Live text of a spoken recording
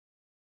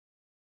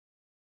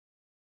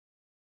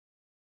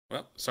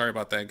Well, sorry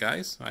about that,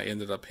 guys. I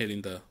ended up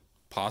hitting the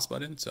pause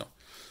button, so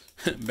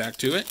back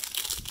to it.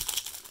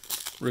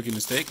 Rookie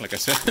mistake, like I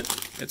said.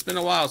 It's been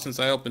a while since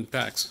I opened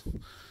packs.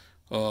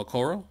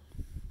 Koro.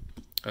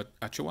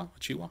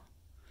 Achiwa.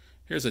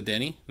 Here's a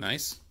Denny.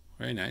 Nice.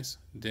 Very nice.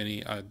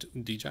 Denny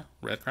Dija.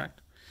 Red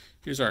cracked.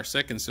 Here's our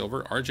second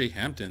silver. RJ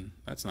Hampton.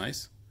 That's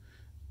nice.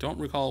 Don't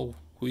recall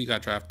who he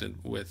got drafted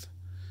with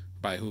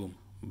by whom,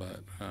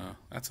 but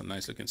that's a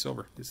nice looking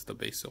silver. This is the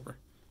base silver.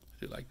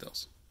 I do like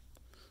those.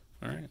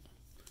 All right.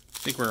 I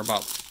think we're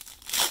about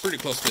pretty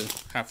close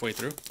to halfway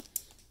through.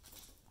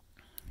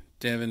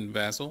 Devin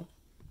Vassell.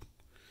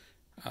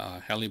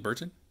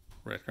 Halliburton.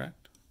 Red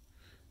cracked.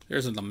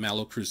 There's a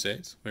LaMelo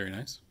Crusades. Very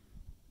nice.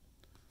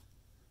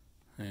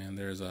 And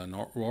there's a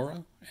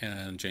Aurora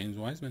and James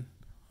Wiseman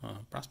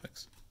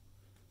prospects.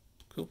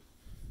 Cool.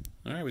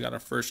 All right, we got our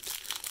first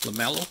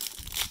LaMelo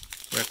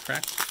red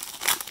crack.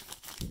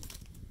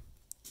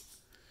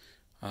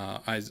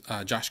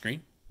 Josh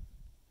Green.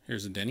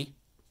 Here's a Denny.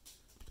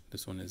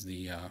 This one is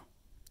the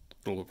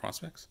Global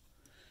Prospects.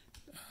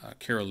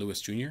 Carol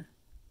Lewis Jr.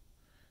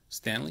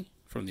 Stanley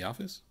from The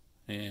Office.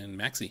 And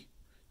Maxi,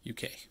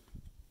 UK.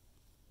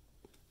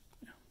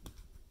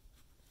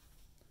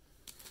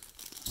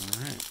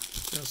 Alright,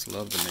 just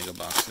love the mega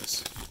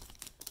boxes.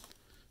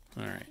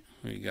 Alright,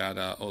 we got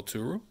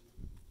Oturu,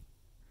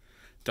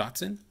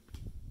 Dotson,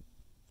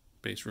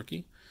 base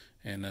rookie,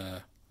 and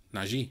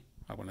Najee,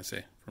 I want to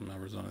say, from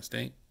Arizona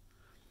State.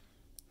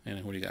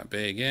 And what do you got?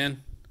 Bay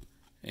again,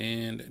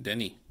 and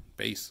Denny,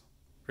 base.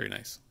 Very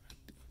nice.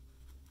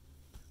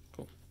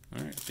 Cool.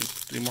 Alright,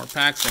 three more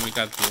packs, and we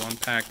got the one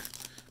pack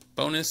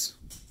bonus.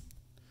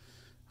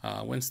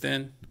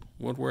 Winston,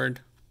 Woodward,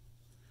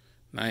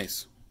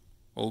 nice.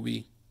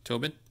 Obi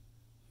Tobin,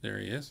 there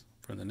he is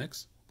from the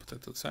Knicks. Put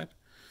that to the side.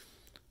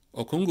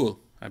 Okungwu,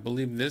 I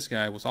believe this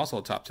guy was also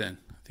a top 10.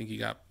 I think he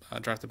got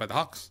drafted by the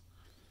Hawks.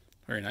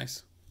 Very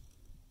nice.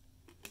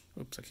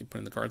 Oops, I keep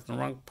putting the cards in the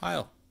wrong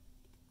pile.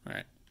 All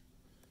right.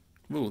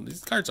 Ooh,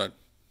 these cards are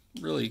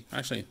really,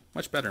 actually,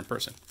 much better in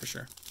person, for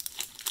sure.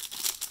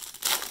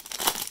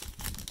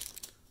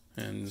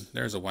 And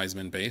there's a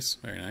Wiseman base.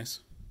 Very nice.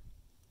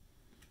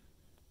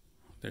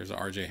 There's a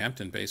RJ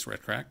Hampton base,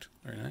 red cracked.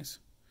 Very nice.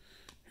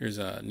 Here's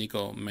a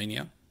Nico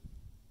Mania.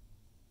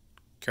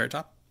 Carrot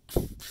top.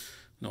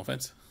 No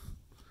offense.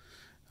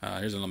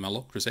 Here's a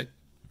LaMelo Crusade.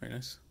 Very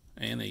nice.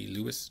 And a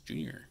Lewis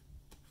Jr.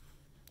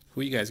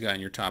 Who you guys got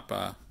in your top?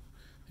 If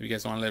you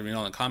guys want to let me know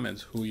in the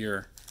comments who's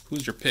your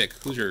pick?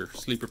 Who's your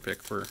sleeper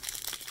pick for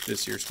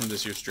this year's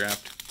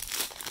draft?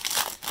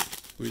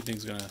 Who do you think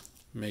is gonna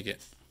make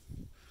it?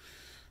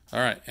 All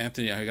right,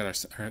 Anthony. I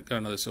got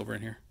another silver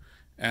in here.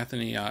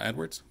 Anthony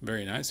Edwards.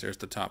 Very nice. There's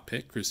the top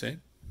pick. Crusade.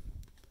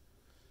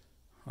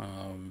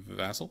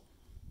 Vassell.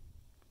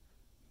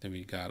 Then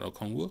we got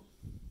Okongwu.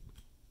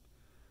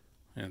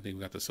 And I think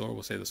we got the silver.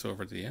 We'll say the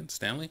silver at the end.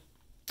 Stanley.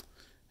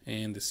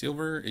 And the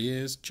silver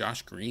is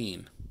Josh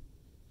Green.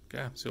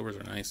 Yeah, silvers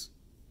are nice.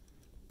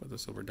 Put the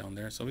silver down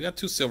there. So we got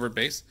two silver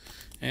base.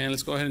 And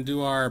let's go ahead and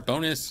do our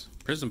bonus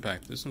Prizm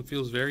pack. This one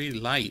feels very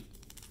light.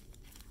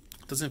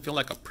 It doesn't feel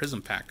like a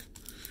Prizm pack.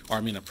 Or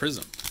I mean a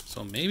Prizm.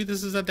 So maybe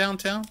this is a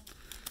downtown?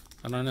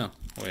 I don't know.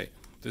 Wait.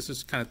 This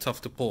is kind of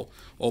tough to pull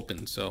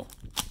open. So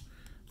I'm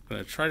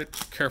going to try to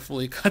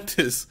carefully cut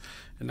this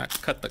and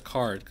not cut the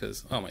card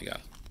because, oh my god.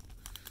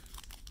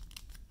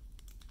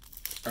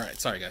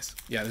 Alright, sorry guys.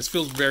 Yeah, this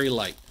feels very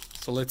light.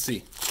 So let's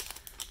see.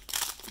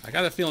 I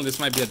got a feeling this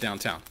might be a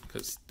downtown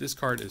because this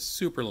card is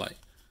super light.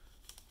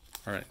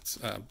 Alright, it's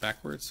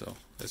backwards, so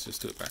let's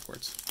just do it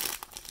backwards.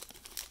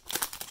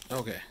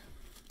 Okay.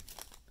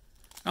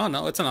 Oh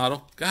no, it's an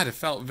auto. God, it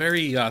felt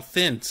very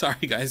thin.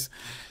 Sorry guys.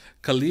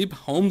 Caleb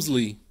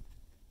Holmesley.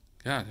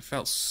 God, it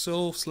felt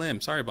so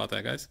slim. Sorry about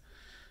that, guys.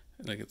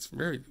 Like, it's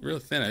very, really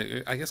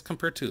thin. I guess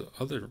compared to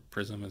other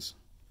Prizm is,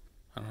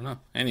 I don't know.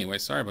 Anyway,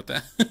 sorry about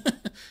that.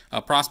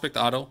 Prospect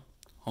auto,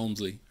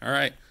 Holmesley. All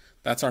right,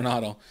 that's our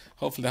auto.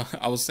 Hopefully,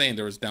 I was saying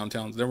there was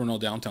downtowns. There were no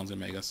downtowns in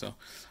Mega. So,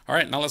 all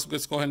right, now let's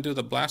go ahead and do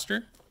the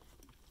blaster.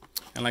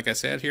 And like I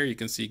said here, you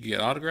can see you get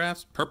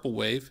autographs, purple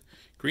wave,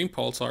 green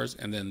pulsars,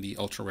 and then the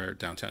ultra rare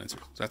downtown insert.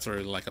 So that's what I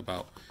really like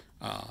about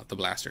the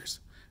blasters.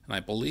 And I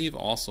believe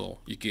also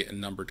you get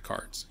numbered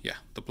cards. Yeah,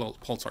 the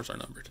pulsars are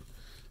numbered.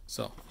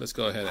 So let's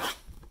go ahead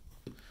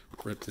and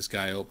rip this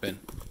guy open.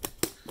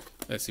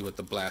 Let's see what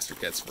the blaster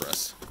gets for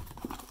us.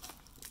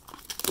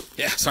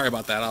 Yeah, sorry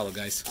about that auto,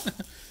 guys.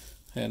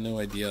 I had no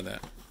idea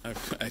that. I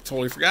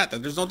totally forgot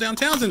that there's no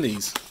downtowns in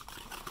these.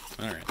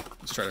 All right,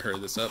 let's try to hurry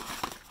this up.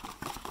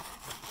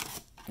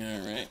 All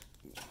right,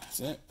 that's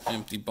it.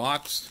 Empty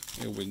box.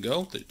 Here we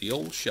go. The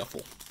old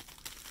shuffle.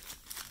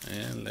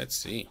 And let's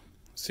see.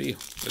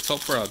 Let's hope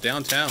for a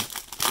downtown.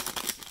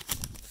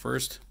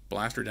 First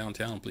blaster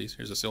downtown, please.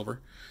 Here's a silver.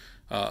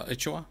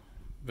 Ichua,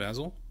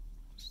 Vassell.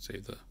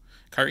 Save the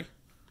Kyrie.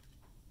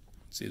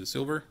 See the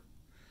silver.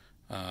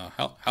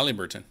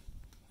 Halliburton.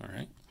 All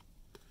right.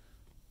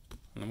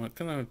 And I'm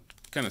gonna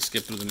kind of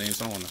skip through the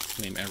names. I don't want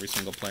to name every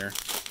single player,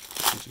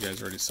 since you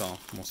guys already saw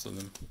most of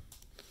them.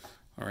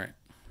 All right.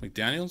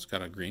 McDaniel's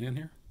got a green in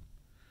here.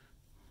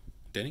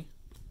 Denny.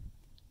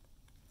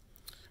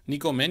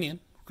 Nico Mannion,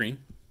 green.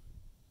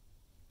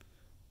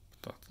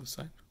 Put off to the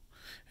side.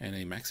 And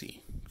a Maxi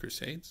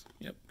Crusades.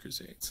 Yep,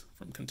 Crusades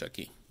from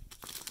Kentucky.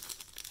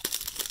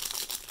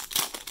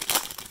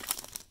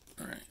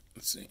 All right,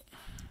 let's see.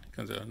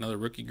 Comes another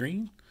rookie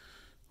green.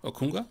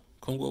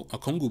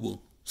 Okungubu.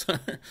 Sorry,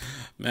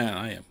 man,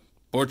 I am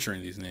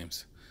butchering these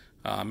names.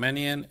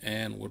 Mannion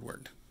and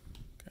Woodward.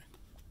 Okay,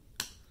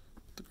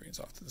 put the greens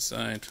off to the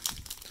side.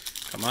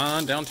 Come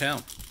on,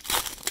 downtown.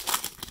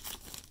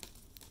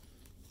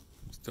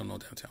 Still no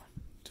downtown.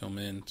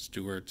 Tillman,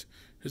 Stewart.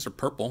 Here's a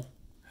purple.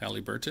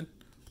 Halliburton,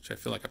 which I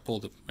feel like I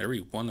pulled every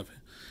one of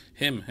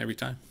him every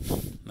time.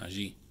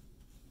 Najee.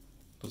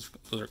 Those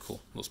are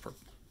cool. Those purple.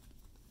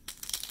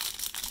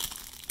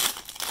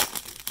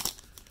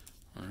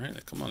 All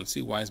right, come on. Let's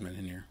see Wiseman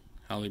in here.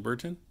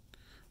 Halliburton.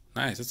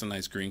 Nice. That's a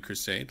nice green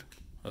Crusade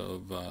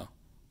of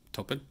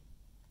Topin.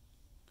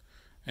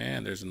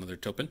 And there's another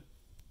Topin.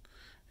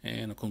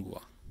 And Okongwu.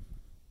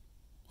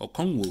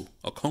 Okongwu.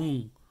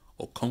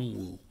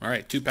 All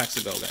right, 2 packs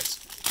to go, guys.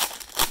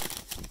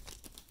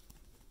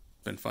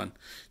 Been fun.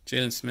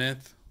 Jalen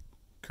Smith,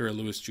 Kira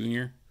Lewis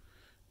Jr.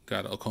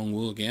 Got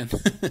Okongwu again.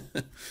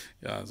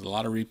 Yeah, there's a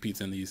lot of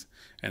repeats in these.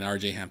 And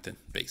RJ Hampton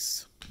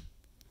base.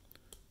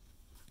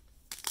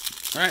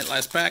 All right,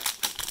 last pack.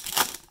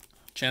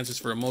 Chances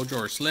for a Mojo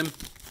or Slim.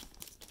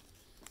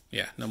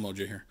 Yeah, no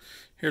Mojo here.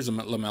 Here's a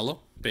LaMelo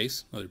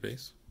base, another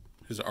base.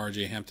 Here's a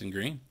RJ Hampton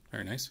green.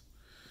 Very nice.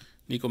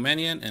 Nico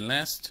Mannion, and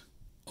last,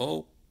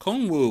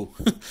 Okongwu.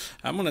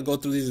 I'm going to go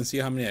through these and see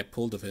how many I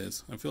pulled of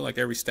his. I feel like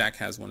every stack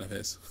has one of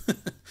his.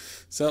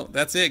 So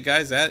that's it,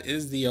 guys. That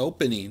is the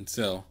opening.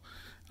 So,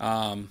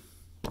 oh,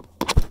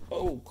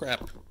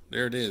 crap.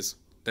 There it is.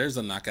 There's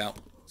a knockout.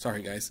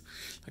 Sorry, guys.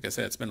 Like I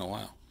said, it's been a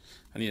while.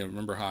 I need to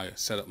remember how I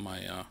set up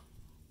my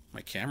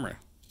my camera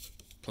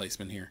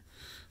placement here.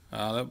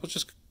 We'll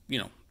just,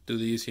 do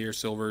these here.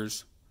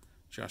 Silvers,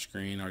 Josh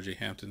Green, RJ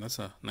Hampton. That's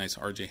a nice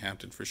RJ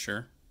Hampton for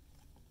sure.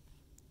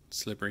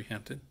 Slippery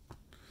Hampton.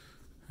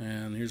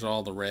 And here's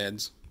all the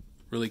reds.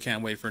 Really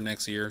can't wait for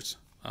next year's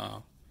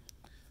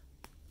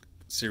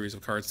series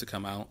of cards to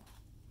come out.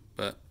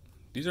 But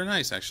these are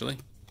nice, actually.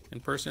 In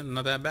person,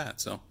 not that bad.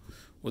 So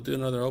we'll do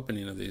another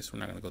opening of these. We're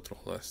not going to go through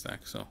all that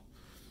stack. So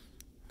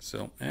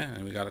yeah,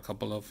 and we got a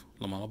couple of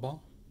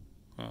lameloball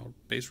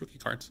base rookie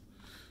cards.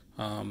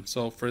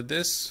 So for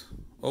this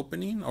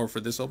opening,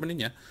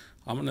 yeah,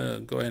 I'm going to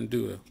go ahead and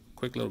do a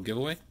quick little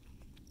giveaway.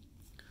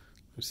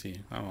 Let's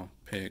see. I'm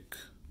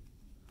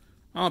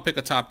gonna pick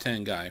a top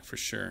 10 guy for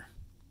sure.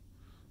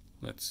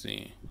 Let's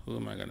see. Who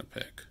am I gonna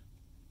pick?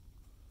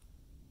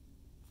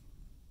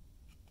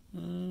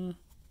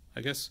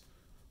 I guess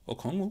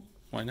Okongwu.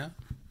 Why not?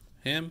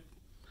 Him.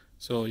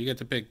 So you get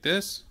to pick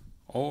this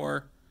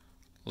or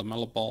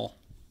LaMelo Ball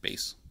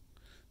base.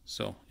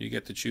 So you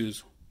get to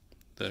choose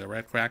the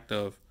red cracked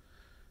of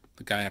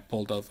the guy I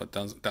pulled off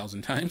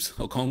 1,000 times,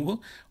 Okongwu,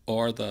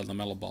 or the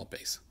LaMelo Ball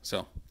base.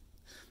 So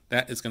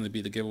that is going to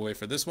be the giveaway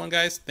for this one,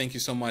 guys. Thank you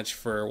so much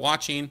for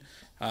watching.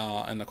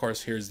 And, of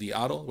course, here's the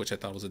auto, which I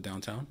thought was a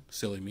downtown.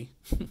 Silly me.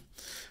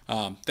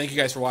 Thank you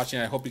guys for watching.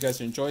 I hope you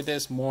guys enjoyed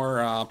this. More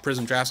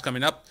Prizm drafts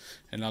coming up,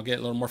 and I'll get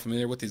a little more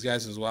familiar with these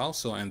guys as well.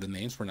 So, and the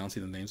names,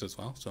 pronouncing the names as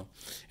well. So,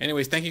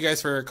 anyways, thank you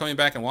guys for coming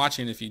back and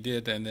watching if you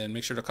did. And then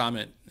make sure to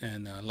comment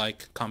and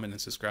like, comment,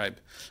 and subscribe.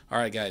 All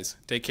right, guys.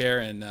 Take care,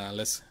 and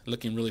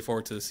looking really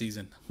forward to the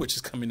season, which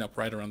is coming up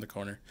right around the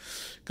corner.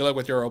 Good luck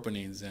with your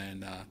openings,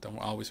 and don't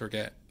always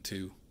forget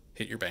to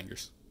hit your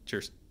bangers.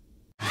 Cheers.